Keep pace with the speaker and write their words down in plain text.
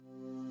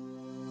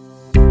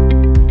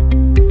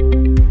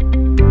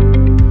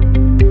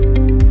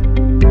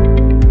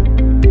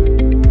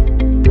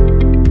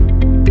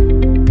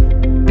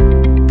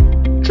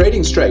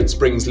Straits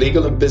brings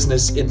legal and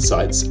business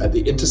insights at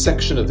the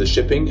intersection of the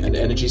shipping and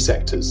energy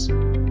sectors.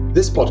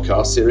 This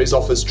podcast series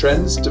offers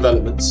trends,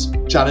 developments,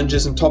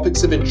 challenges and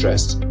topics of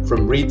interest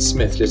from Reed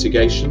Smith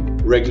litigation,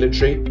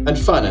 regulatory and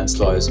finance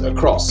lawyers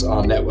across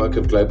our network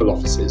of global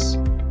offices.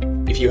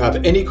 If you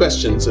have any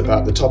questions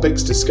about the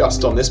topics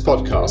discussed on this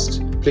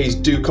podcast, please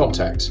do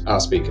contact our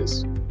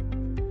speakers.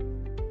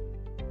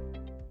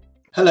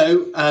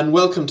 Hello and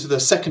welcome to the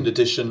second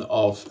edition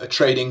of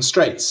Trading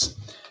Straits.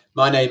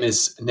 My name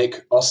is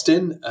Nick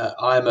Austin.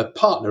 I am a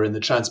partner in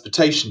the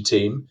transportation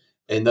team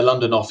in the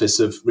London office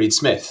of Reed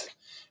Smith.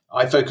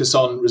 I focus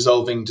on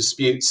resolving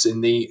disputes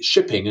in the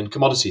shipping and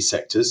commodity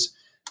sectors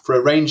for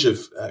a range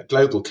of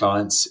global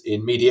clients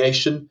in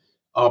mediation,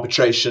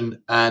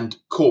 arbitration and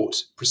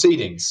court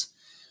proceedings.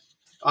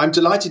 I'm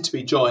delighted to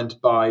be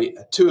joined by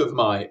two of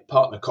my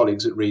partner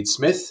colleagues at Reed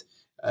Smith,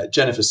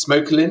 Jennifer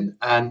Smokelin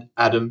and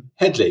Adam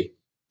Headley.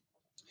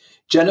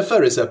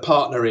 Jennifer is a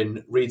partner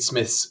in Reed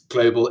Smith's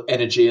global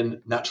energy and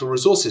natural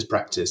resources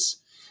practice.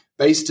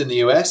 Based in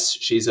the US,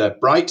 she's a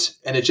bright,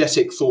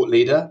 energetic thought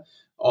leader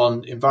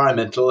on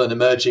environmental and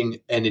emerging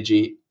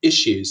energy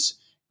issues,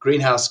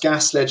 greenhouse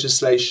gas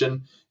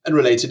legislation, and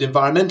related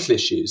environmental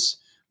issues,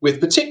 with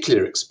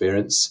particular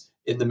experience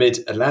in the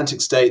mid-Atlantic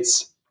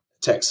states,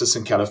 Texas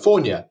and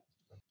California.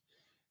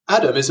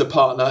 Adam is a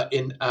partner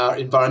in our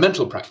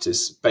environmental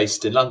practice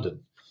based in London.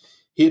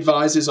 He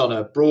advises on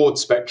a broad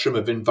spectrum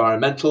of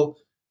environmental,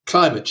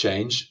 climate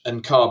change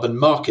and carbon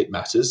market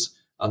matters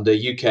under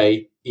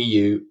UK,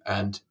 EU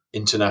and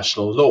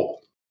international law.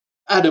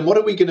 Adam, what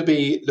are we going to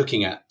be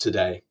looking at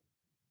today?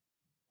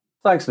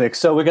 Thanks, Nick.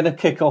 So we're going to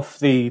kick off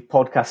the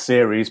podcast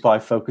series by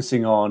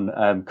focusing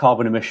on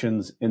carbon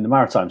emissions in the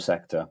maritime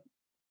sector.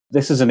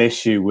 This is an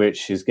issue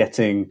which is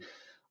getting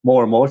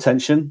more and more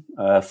attention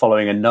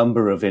following a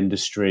number of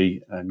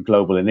industry and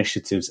global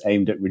initiatives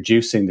aimed at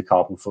reducing the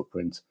carbon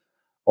footprint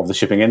of the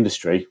shipping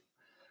industry.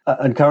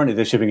 And currently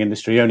the shipping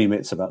industry only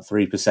emits about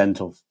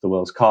 3% of the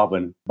world's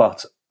carbon,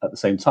 but at the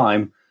same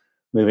time,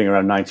 moving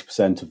around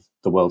 90% of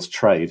the world's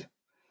trade.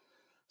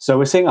 So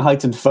we're seeing a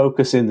heightened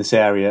focus in this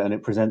area, and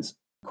it presents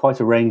quite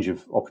a range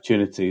of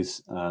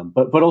opportunities,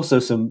 but also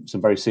some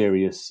very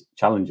serious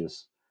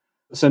challenges.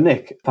 So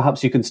Nick,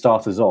 perhaps you can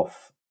start us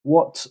off.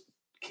 What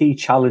key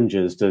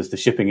challenges does the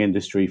shipping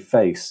industry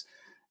face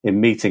in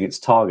meeting its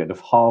target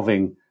of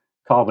halving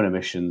carbon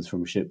emissions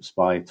from ships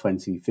by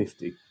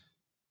 2050?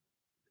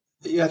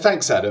 Yeah,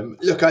 thanks, Adam.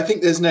 Look, I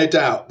think there's no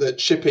doubt that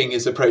shipping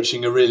is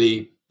approaching a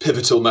really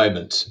pivotal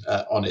moment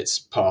on its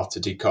path to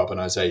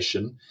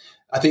decarbonisation.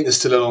 I think there's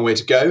still a long way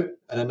to go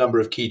and a number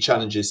of key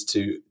challenges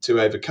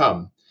to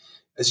overcome.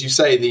 As you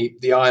say,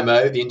 the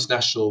IMO, the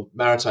International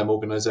Maritime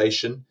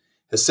Organization,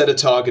 has set a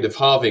target of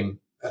halving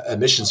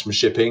emissions from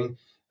shipping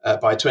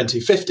by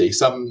 2050,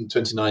 some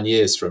 29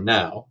 years from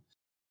now.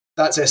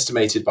 That's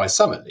estimated by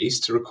some, at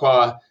least, to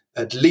require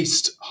at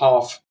least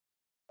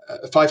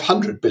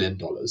 $500 billion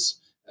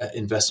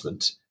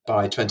investment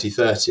by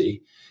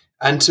 2030,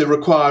 and to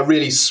require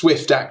really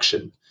swift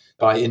action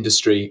by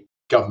industry,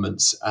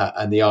 governments,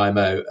 and the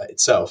IMO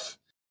itself.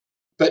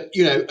 But,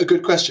 a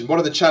good question. What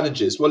are the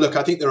challenges? Well, look,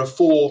 I think there are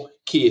four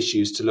key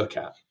issues to look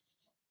at.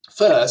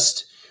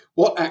 First,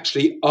 what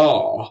actually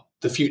are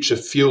the future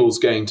fuels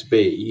going to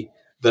be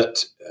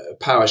that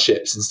power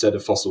ships instead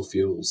of fossil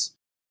fuels?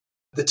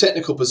 The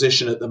technical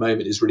position at the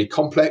moment is really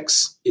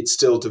complex. It's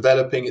still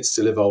developing. It's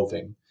still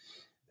evolving.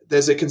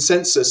 There's a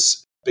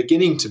consensus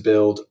beginning to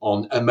build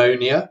on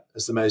ammonia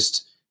as the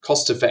most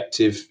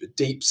cost-effective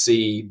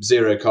deep-sea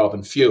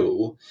zero-carbon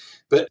fuel.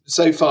 But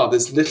so far,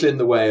 there's little in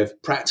the way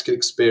of practical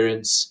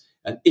experience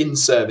and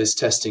in-service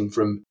testing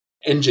from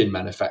engine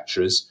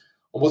manufacturers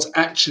on what's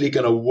actually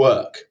going to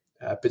work,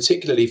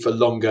 particularly for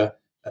longer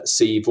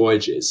sea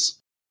voyages.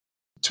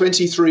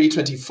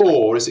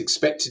 23-24 is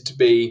expected to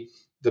be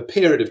the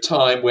period of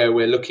time where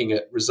we're looking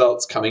at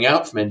results coming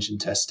out from engine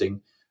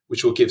testing,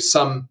 which will give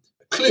some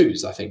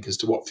clues, I think, as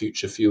to what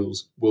future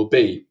fuels will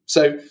be.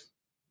 So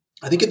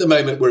I think at the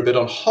moment we're a bit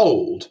on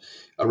hold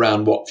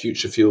around what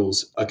future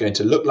fuels are going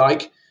to look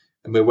like,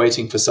 and we're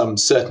waiting for some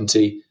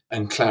certainty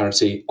and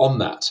clarity on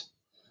that.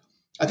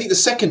 I think the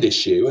second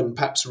issue, and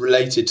perhaps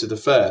related to the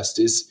first,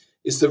 is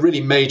the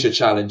really major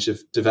challenge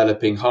of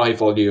developing high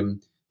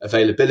volume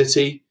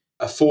availability,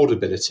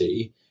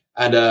 affordability,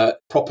 and a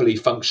properly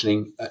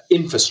functioning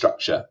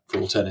infrastructure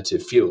for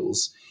alternative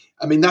fuels.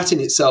 I mean, that in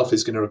itself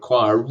is going to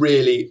require a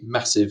really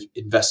massive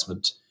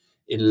investment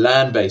in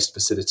land-based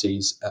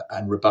facilities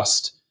and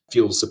robust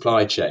fuel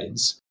supply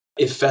chains.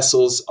 If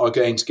vessels are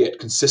going to get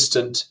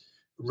consistent,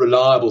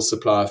 reliable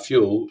supply of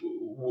fuel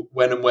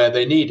when and where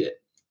they need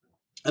it.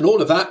 And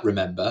all of that,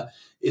 remember,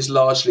 is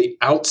largely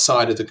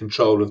outside of the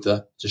control of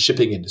the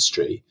shipping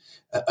industry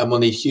and will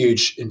need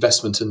huge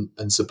investment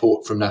and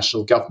support from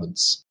national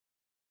governments.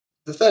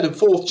 The third and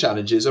fourth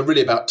challenges are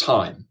really about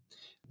time.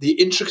 The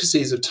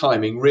intricacies of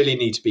timing really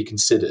need to be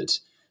considered,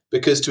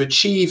 because to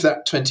achieve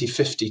that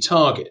 2050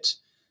 target,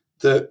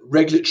 the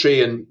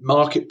regulatory and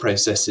market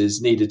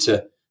processes needed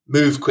to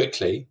move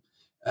quickly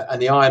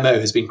And the IMO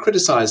has been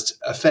criticised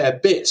a fair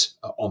bit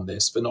on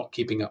this for not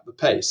keeping up the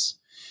pace.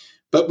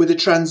 But with a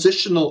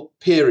transitional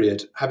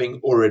period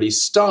having already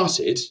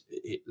started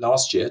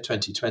last year,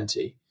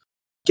 2020,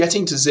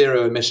 getting to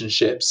zero emission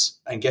ships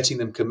and getting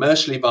them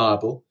commercially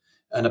viable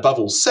and above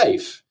all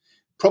safe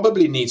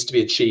probably needs to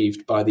be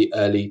achieved by the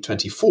early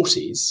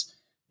 2040s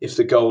if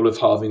the goal of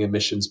halving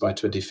emissions by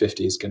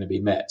 2050 is going to be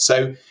met.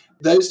 So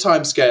those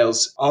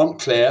timescales aren't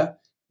clear.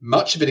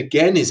 Much of it,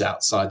 again, is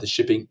outside the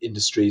shipping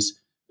industry's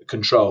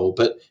control,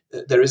 but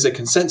there is a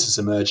consensus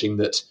emerging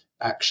that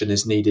action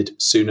is needed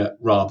sooner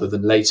rather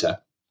than later.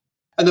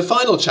 And the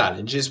final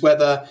challenge is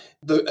whether,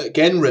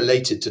 again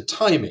related to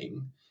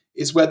timing,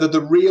 is whether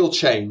the real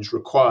change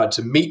required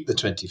to meet the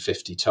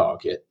 2050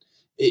 target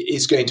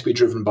is going to be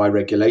driven by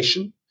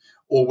regulation,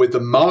 or with the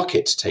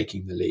market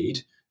taking the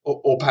lead,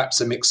 or perhaps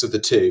a mix of the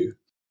two.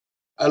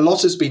 A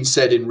lot has been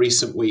said in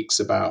recent weeks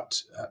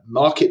about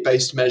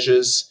market-based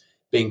measures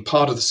being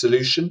part of the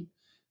solution,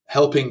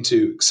 helping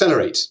to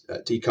accelerate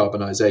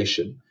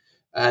decarbonisation.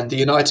 And the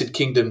United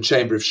Kingdom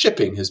Chamber of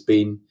Shipping has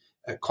been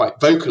quite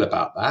vocal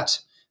about that.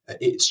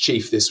 Its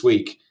chief this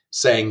week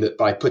saying that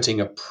by putting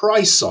a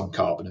price on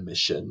carbon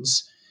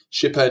emissions,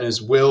 ship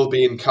owners will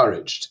be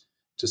encouraged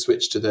to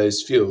switch to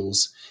those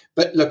fuels.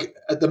 But look,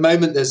 at the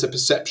moment, there's a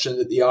perception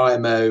that the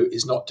IMO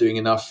is not doing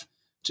enough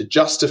to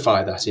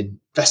justify that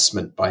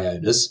investment by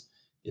owners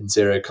in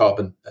zero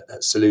carbon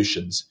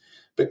solutions.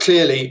 But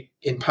clearly,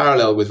 in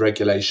parallel with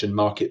regulation,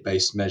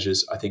 market-based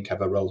measures, I think,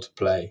 have a role to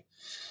play.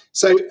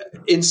 So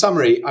in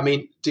summary, I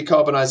mean,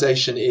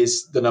 decarbonisation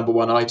is the number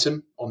one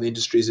item on the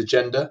industry's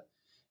agenda.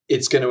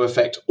 It's going to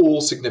affect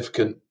all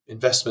significant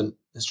investment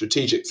and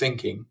strategic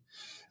thinking.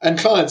 And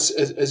clients,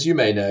 as you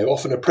may know,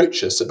 often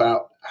approach us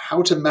about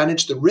how to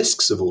manage the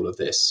risks of all of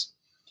this.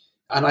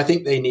 And I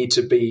think they need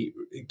to be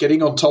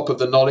getting on top of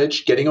the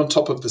knowledge, getting on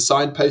top of the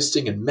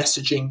signposting and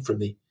messaging from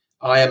the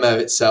IMO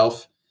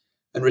itself,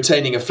 and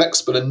retaining a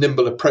flexible and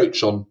nimble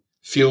approach on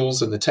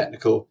fuels and the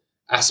technical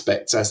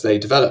aspects as they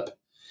develop.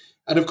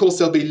 And of course,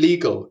 there'll be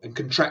legal and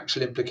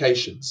contractual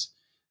implications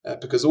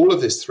because all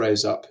of this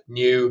throws up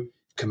new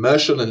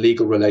commercial and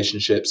legal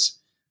relationships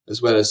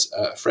as well as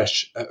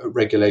fresh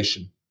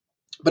regulation.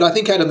 But I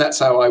think, Adam, that's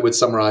how I would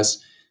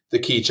summarize the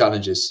key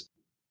challenges.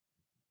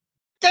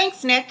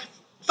 Thanks, Nick.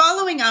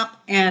 Following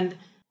up and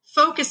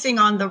focusing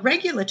on the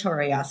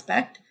regulatory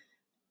aspect,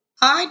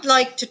 I'd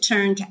like to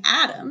turn to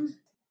Adam.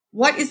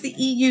 What is the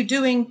EU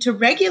doing to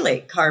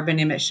regulate carbon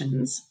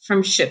emissions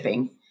from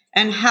shipping,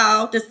 and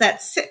how does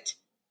that sit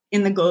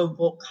in the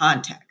global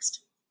context?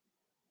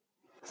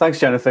 Thanks,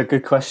 Jennifer.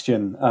 Good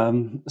question.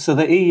 So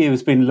the EU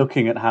has been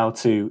looking at how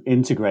to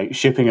integrate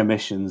shipping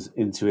emissions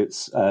into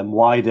its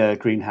wider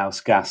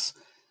greenhouse gas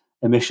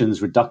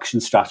emissions reduction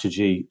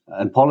strategy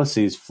and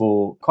policies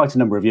for quite a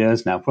number of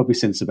years now, probably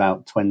since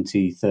about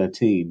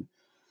 2013.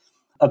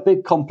 A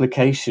big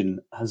complication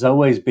has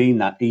always been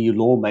that EU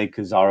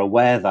lawmakers are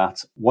aware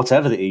that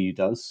whatever the EU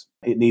does,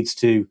 it needs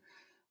to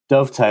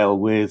dovetail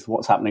with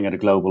what's happening at a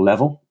global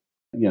level,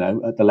 you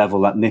know, at the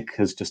level that Nick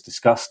has just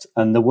discussed,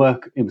 and the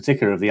work in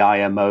particular of the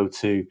IMO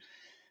to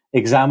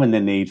examine the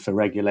need for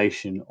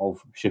regulation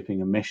of shipping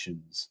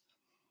emissions.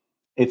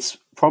 It's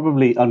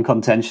probably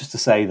uncontentious to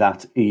say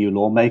that EU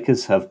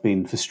lawmakers have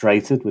been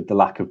frustrated with the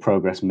lack of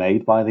progress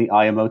made by the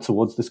IMO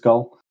towards this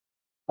goal,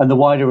 and the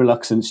wider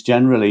reluctance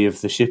generally of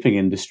the shipping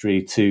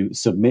industry to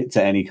submit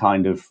to any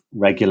kind of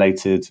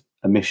regulated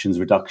emissions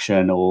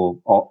reduction or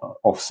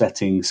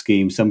offsetting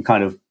scheme, some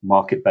kind of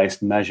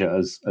market-based measure,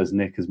 as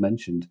Nick has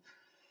mentioned.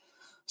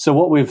 So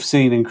what we've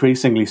seen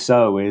increasingly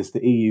so is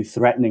the EU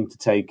threatening to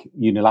take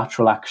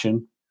unilateral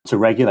action to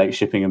regulate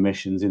shipping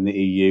emissions in the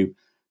EU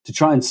to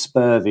try and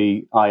spur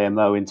the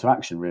IMO into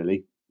action,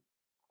 really.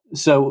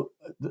 So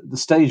the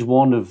stage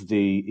one of the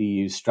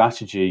EU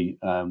strategy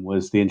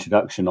was the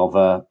introduction of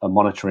a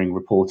monitoring,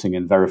 reporting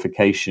and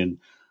verification,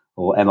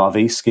 or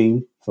MRV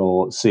scheme,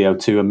 for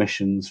CO2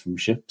 emissions from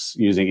ships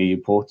using EU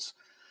ports.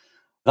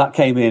 That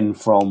came in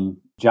from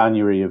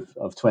January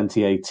of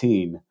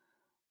 2018.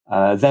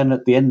 Then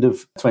at the end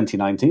of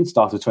 2019,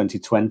 start of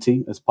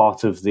 2020, as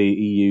part of the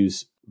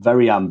EU's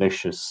very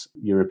ambitious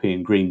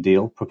European Green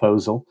Deal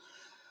proposal,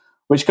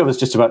 which covers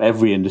just about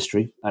every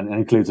industry and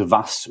includes a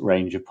vast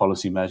range of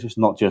policy measures,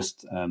 not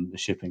just the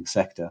shipping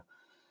sector.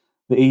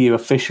 The EU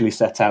officially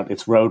set out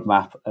its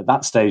roadmap at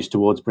that stage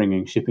towards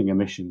bringing shipping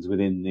emissions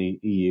within the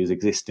EU's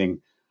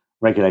existing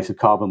regulated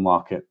carbon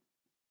market.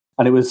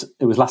 And it was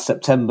last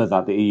September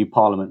that the EU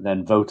Parliament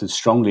then voted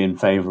strongly in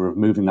favour of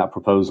moving that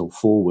proposal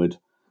forward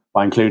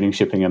by including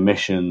shipping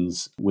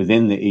emissions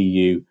within the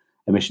EU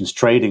emissions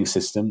trading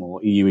system, or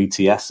EU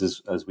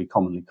ETS as we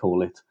commonly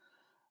call it,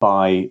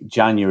 by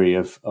January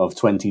of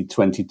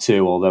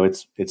 2022, although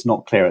it's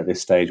not clear at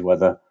this stage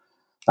whether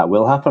that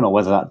will happen or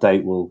whether that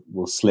date will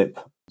slip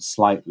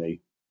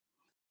slightly.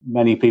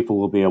 Many people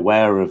will be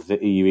aware of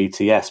the EU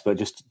ETS, but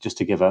just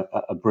to give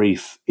a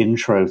brief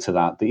intro to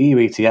that, the EU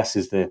ETS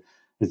is the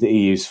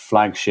EU's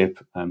flagship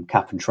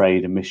cap and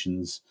trade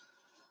emissions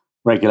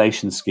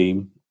regulation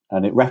scheme,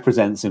 and it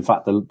represents, in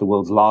fact, the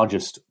world's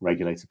largest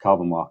regulated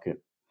carbon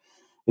market.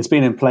 It's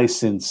been in place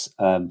since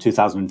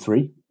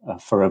 2003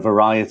 for a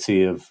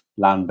variety of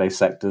land-based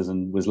sectors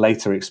and was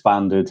later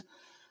expanded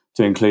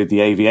to include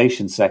the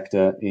aviation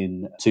sector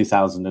in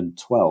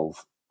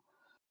 2012.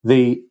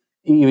 The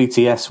EU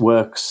ETS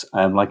works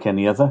like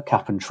any other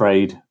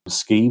cap-and-trade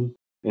scheme.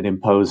 It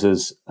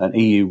imposes an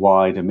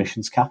EU-wide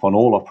emissions cap on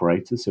all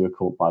operators who are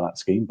caught by that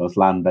scheme, both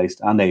land-based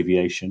and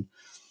aviation.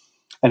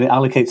 And it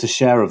allocates a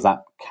share of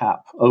that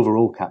cap,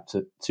 overall cap,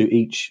 to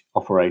each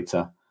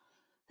operator,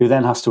 who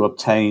then has to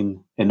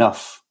obtain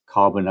enough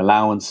carbon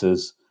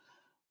allowances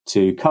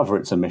to cover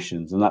its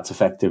emissions. And that's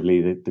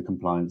effectively the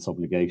compliance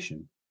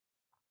obligation.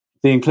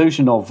 The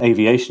inclusion of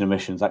aviation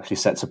emissions actually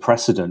sets a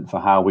precedent for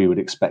how we would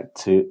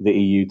expect the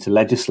EU to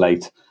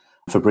legislate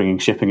for bringing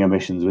shipping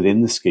emissions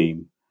within the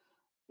scheme.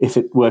 If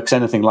it works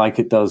anything like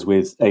it does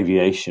with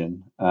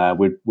aviation,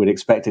 we'd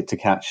expect it to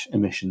catch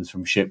emissions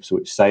from ships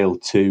which sail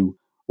to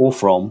or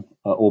from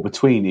or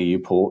between EU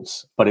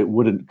ports, but it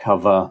wouldn't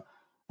cover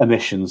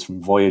emissions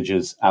from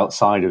voyages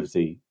outside of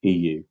the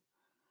EU.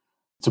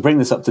 To bring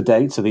this up to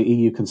date, so the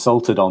EU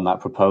consulted on that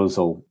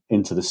proposal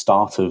into the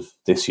start of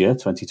this year,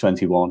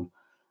 2021,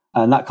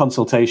 and that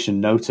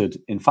consultation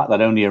noted, in fact,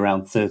 that only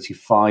around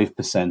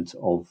 35%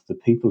 of the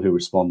people who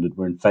responded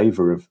were in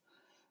favour of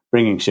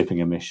bringing shipping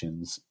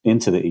emissions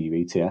into the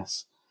EU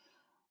ETS.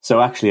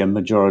 So actually a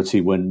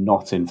majority were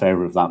not in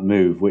favour of that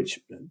move, which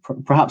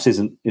perhaps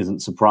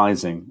isn't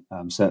surprising,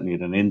 certainly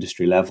at an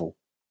industry level.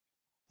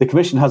 The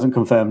Commission hasn't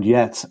confirmed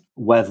yet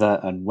whether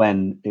and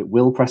when it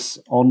will press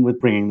on with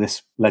bringing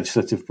this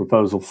legislative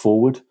proposal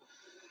forward,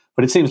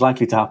 but it seems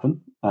likely to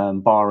happen,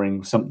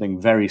 barring something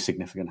very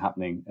significant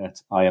happening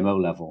at IMO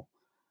level.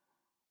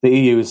 The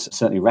EU has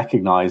certainly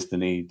recognised the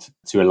need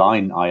to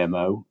align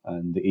IMO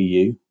and the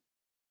EU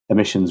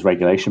emissions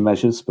regulation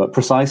measures, but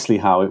precisely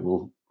how it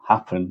will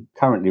happen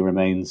currently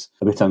remains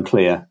a bit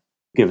unclear,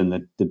 given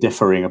the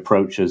differing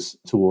approaches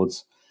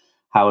towards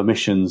how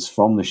emissions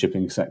from the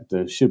shipping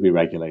sector should be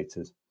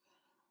regulated.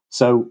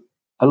 So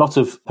a lot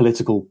of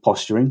political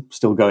posturing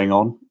still going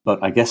on,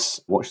 but I guess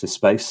watch this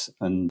space.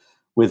 And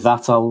with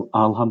that,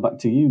 I'll hand back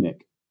to you,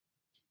 Nick.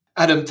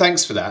 Adam,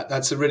 thanks for that.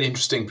 That's a really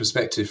interesting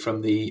perspective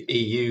from the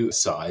EU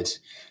side.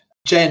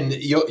 Jen,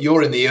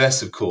 you're in the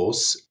US, of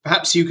course.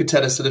 Perhaps you could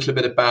tell us a little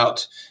bit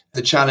about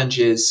the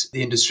challenges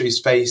the industry is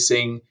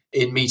facing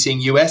in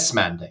meeting US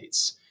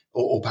mandates,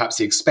 or perhaps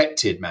the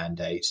expected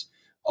mandate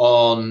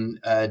on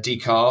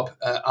decarb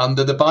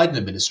under the Biden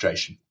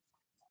administration.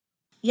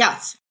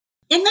 Yes.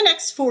 In the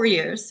next 4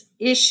 years,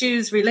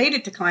 issues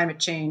related to climate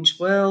change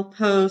will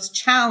pose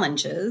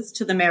challenges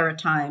to the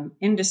maritime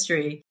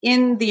industry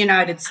in the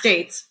United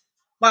States,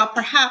 while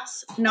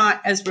perhaps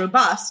not as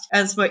robust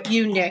as what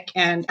you, Nick,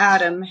 and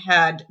Adam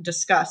had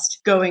discussed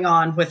going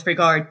on with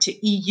regard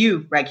to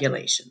EU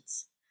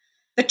regulations.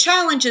 The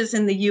challenges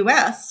in the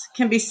US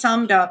can be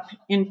summed up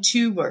in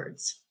 2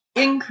 words: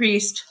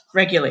 increased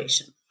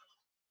regulation.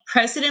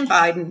 President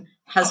Biden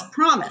has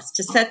promised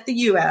to set the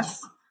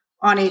US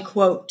on a,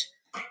 quote,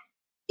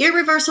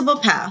 irreversible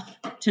path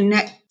to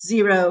net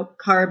zero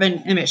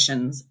carbon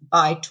emissions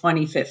by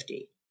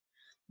 2050.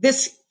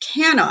 This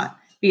cannot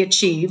be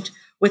achieved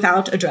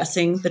without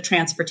addressing the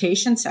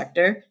transportation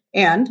sector.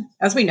 And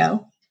as we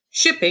know,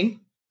 shipping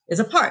is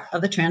a part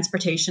of the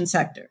transportation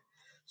sector.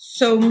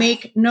 So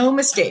make no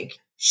mistake,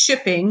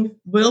 shipping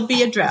will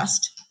be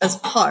addressed as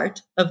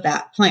part of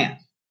that plan.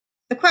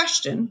 The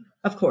question,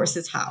 of course,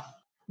 is how.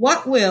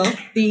 What will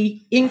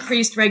the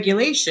increased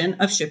regulation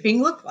of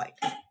shipping look like?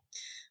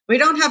 We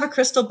don't have a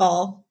crystal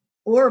ball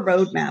or a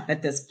roadmap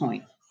at this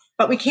point,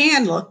 but we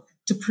can look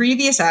to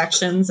previous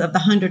actions of the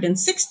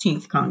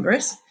 116th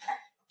Congress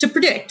to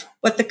predict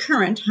what the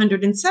current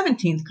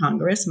 117th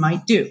Congress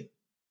might do.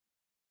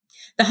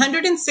 The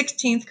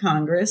 116th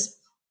Congress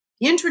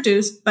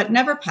introduced but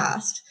never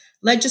passed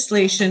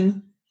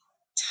legislation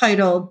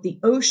titled the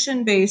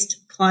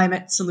Ocean-Based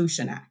Climate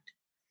Solution Act.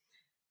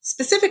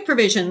 Specific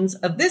provisions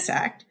of this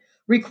act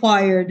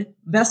required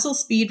vessel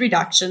speed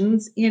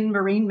reductions in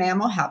marine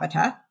mammal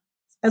habitat,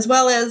 as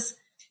well as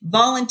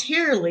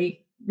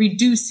voluntarily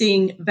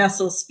reducing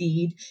vessel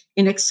speed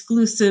in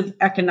exclusive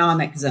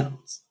economic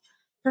zones.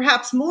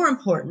 Perhaps more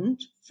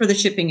important for the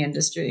shipping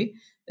industry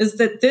is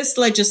that this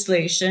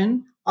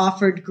legislation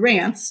offered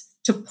grants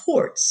to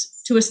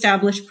ports to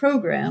establish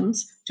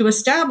programs to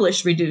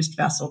establish reduced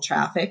vessel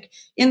traffic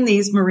in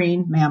these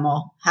marine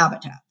mammal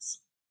habitats.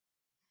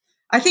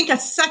 I think a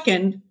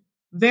second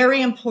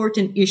very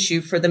important issue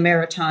for the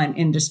maritime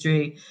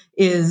industry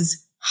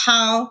is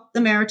how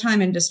the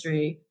maritime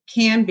industry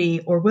can be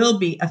or will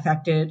be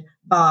affected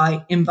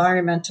by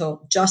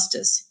environmental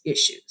justice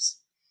issues.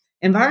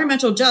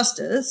 Environmental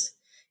justice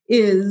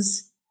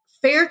is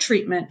fair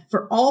treatment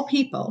for all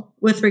people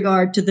with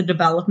regard to the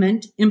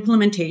development,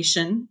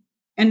 implementation,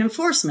 and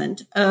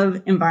enforcement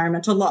of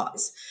environmental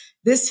laws.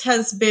 This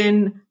has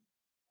been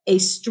a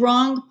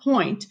strong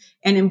point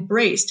and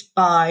embraced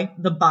by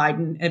the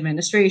Biden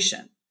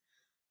administration.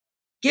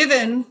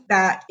 Given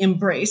that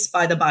embrace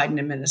by the Biden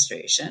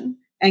administration,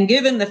 and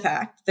given the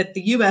fact that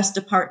the U.S.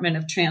 Department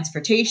of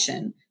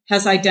Transportation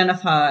has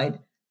identified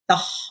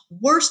the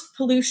worst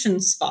pollution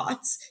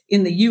spots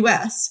in the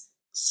U.S.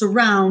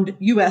 surround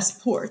U.S.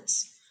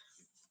 ports.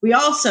 We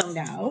also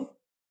know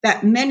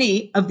that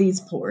many of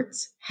these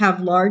ports have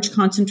large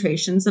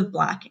concentrations of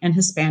Black and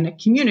Hispanic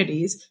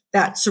communities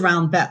that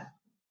surround them.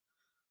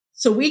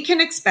 So we can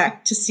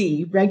expect to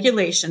see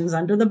regulations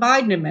under the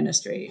Biden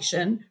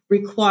administration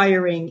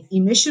requiring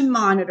emission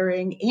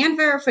monitoring and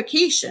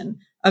verification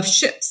of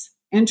ships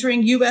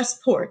entering U.S.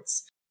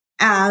 ports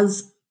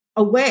as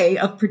a way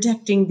of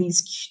protecting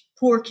these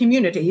poor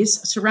communities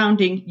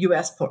surrounding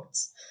U.S.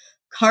 ports.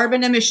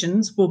 Carbon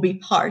emissions will be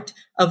part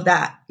of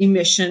that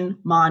emission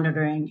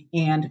monitoring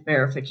and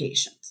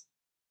verifications.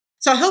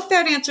 So I hope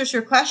that answers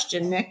your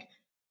question, Nick.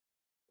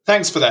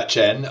 Thanks for that,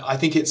 Jen. I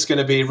think it's going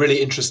to be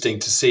really interesting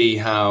to see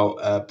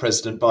how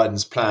President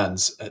Biden's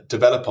plans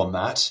develop on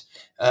that.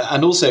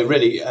 And also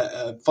really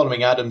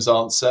following Adam's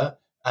answer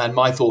and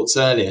my thoughts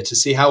earlier to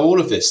see how all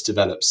of this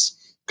develops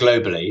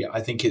globally. I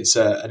think it's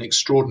an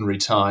extraordinary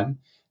time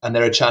and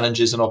there are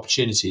challenges and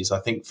opportunities, I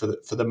think, for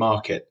the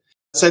market.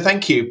 So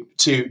thank you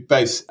to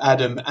both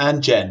Adam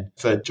and Jen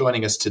for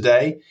joining us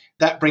today.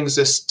 That brings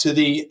us to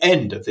the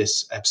end of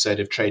this episode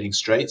of Trading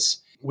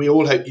Straits. We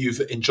all hope you've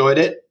enjoyed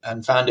it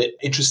and found it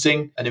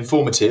interesting and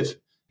informative.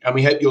 And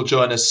we hope you'll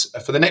join us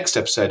for the next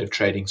episode of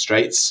Trading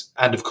Straits.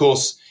 And of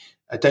course,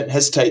 don't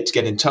hesitate to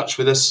get in touch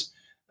with us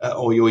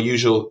or your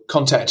usual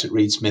contact at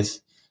Reed Smith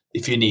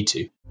if you need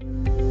to.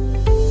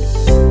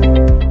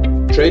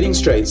 Trading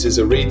Straits is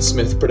a Reed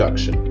Smith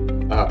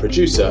production. Our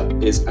producer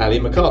is Ali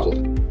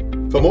McArdle.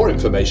 For more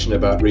information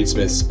about Reed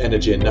Smith's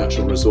energy and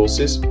natural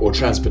resources or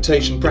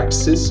transportation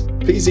practices,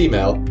 please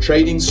email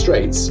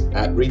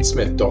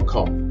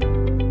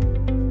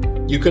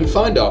tradingstraits@reedsmith.com. You can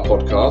find our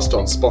podcast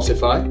on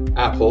Spotify,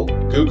 Apple,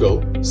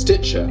 Google,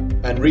 Stitcher,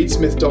 and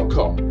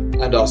reedsmith.com,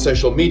 and our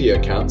social media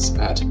accounts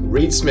at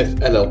Reed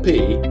Smith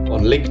LLP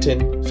on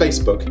LinkedIn,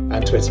 Facebook,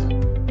 and Twitter.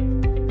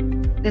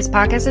 This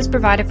podcast is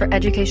provided for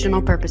educational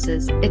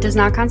purposes. It does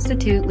not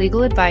constitute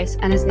legal advice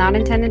and is not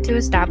intended to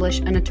establish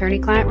an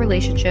attorney-client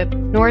relationship,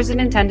 nor is it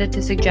intended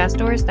to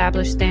suggest or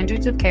establish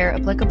standards of care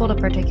applicable to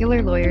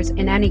particular lawyers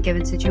in any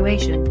given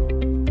situation.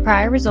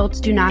 Prior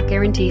results do not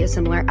guarantee a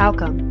similar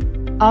outcome.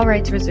 All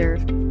rights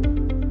reserved.